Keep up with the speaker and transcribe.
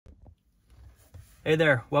Hey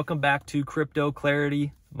there, welcome back to Crypto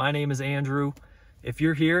Clarity. My name is Andrew. If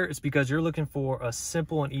you're here, it's because you're looking for a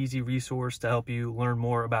simple and easy resource to help you learn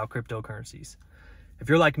more about cryptocurrencies. If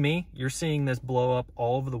you're like me, you're seeing this blow up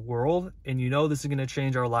all over the world, and you know this is going to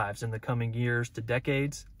change our lives in the coming years to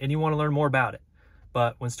decades, and you want to learn more about it.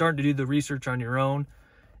 But when starting to do the research on your own,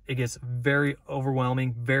 it gets very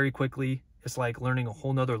overwhelming very quickly. It's like learning a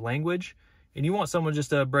whole nother language. And you want someone just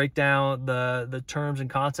to break down the terms and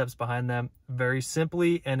concepts behind them very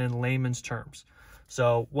simply and in layman's terms.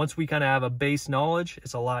 So once we kind of have a base knowledge,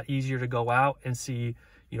 it's a lot easier to go out and see,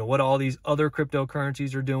 what all these other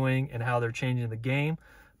cryptocurrencies are doing and how they're changing the game.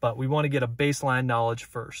 But we want to get a baseline knowledge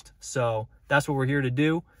first. So that's what we're here to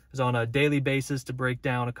do, is on a daily basis to break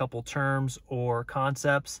down a couple terms or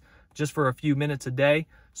concepts just for a few minutes a day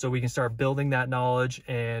so we can start building that knowledge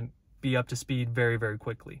and be up to speed very, very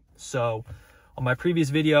quickly. So on my previous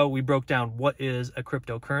video, we broke down what is a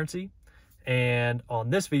cryptocurrency. And on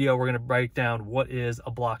this video, we're going to break down what is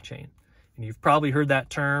a blockchain. And you've probably heard that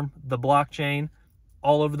term, the blockchain,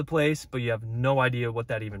 all over the place, but you have no idea what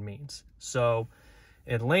that even means. So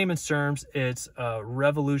in layman's terms, it's a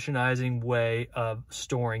revolutionizing way of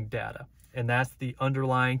storing data. And that's the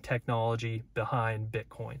underlying technology behind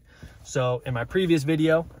Bitcoin. So in my previous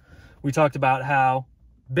video, we talked about how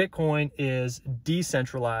Bitcoin is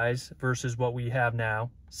decentralized versus what we have now,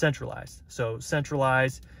 centralized. So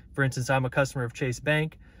centralized, for instance, I'm a customer of Chase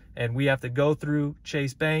Bank, and we have to go through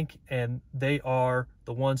Chase Bank, and they are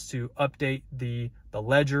the ones to update the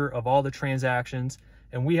ledger of all the transactions.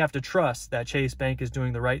 And we have to trust that Chase Bank is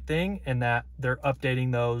doing the right thing and that they're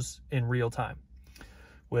updating those in real time.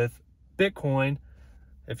 With Bitcoin,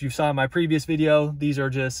 if you saw my previous video, these are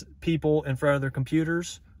just people in front of their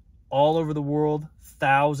computers all over the world,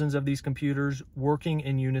 thousands of these computers working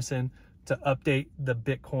in unison to update the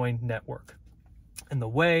Bitcoin network. And the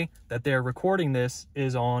way that they're recording this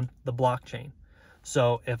is on the blockchain.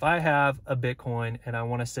 So if I have a Bitcoin and I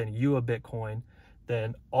want to send you a Bitcoin,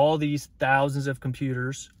 then all these thousands of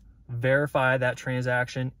computers verify that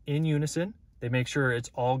transaction in unison. They make sure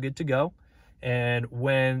it's all good to go. And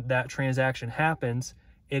when that transaction happens,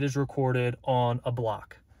 it is recorded on a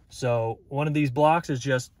block. So one of these blocks is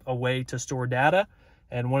just a way to store data.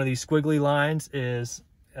 And one of these squiggly lines is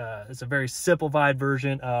it's a very simplified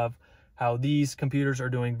version of how these computers are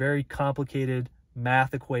doing very complicated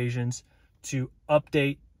math equations to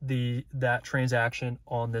update that transaction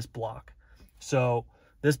on this block. So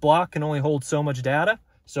this block can only hold so much data.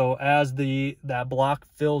 So as that block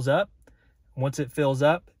fills up, once it fills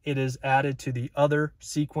up, it is added to the other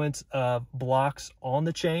sequence of blocks on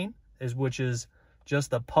the chain, which is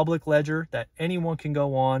just the public ledger that anyone can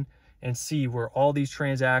go on and see where all these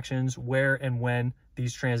transactions, where and when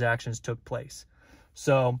these transactions took place.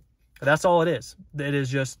 So that's all it is. It is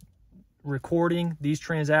just recording these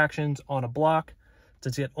transactions on a block.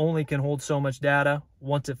 Since it only can hold so much data,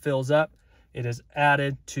 once it fills up, it is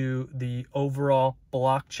added to the overall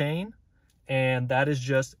blockchain. And that is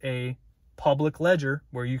just a public ledger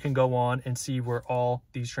where you can go on and see where all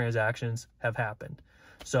these transactions have happened.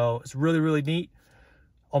 So it's really, really neat.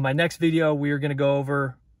 On my next video, we are going to go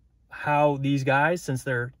over how these guys, since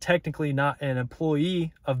they're technically not an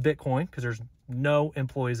employee of Bitcoin, because there's no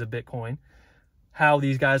employees of Bitcoin, how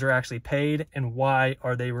these guys are actually paid and why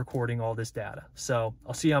are they recording all this data. So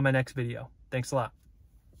I'll see you on my next video. Thanks a lot.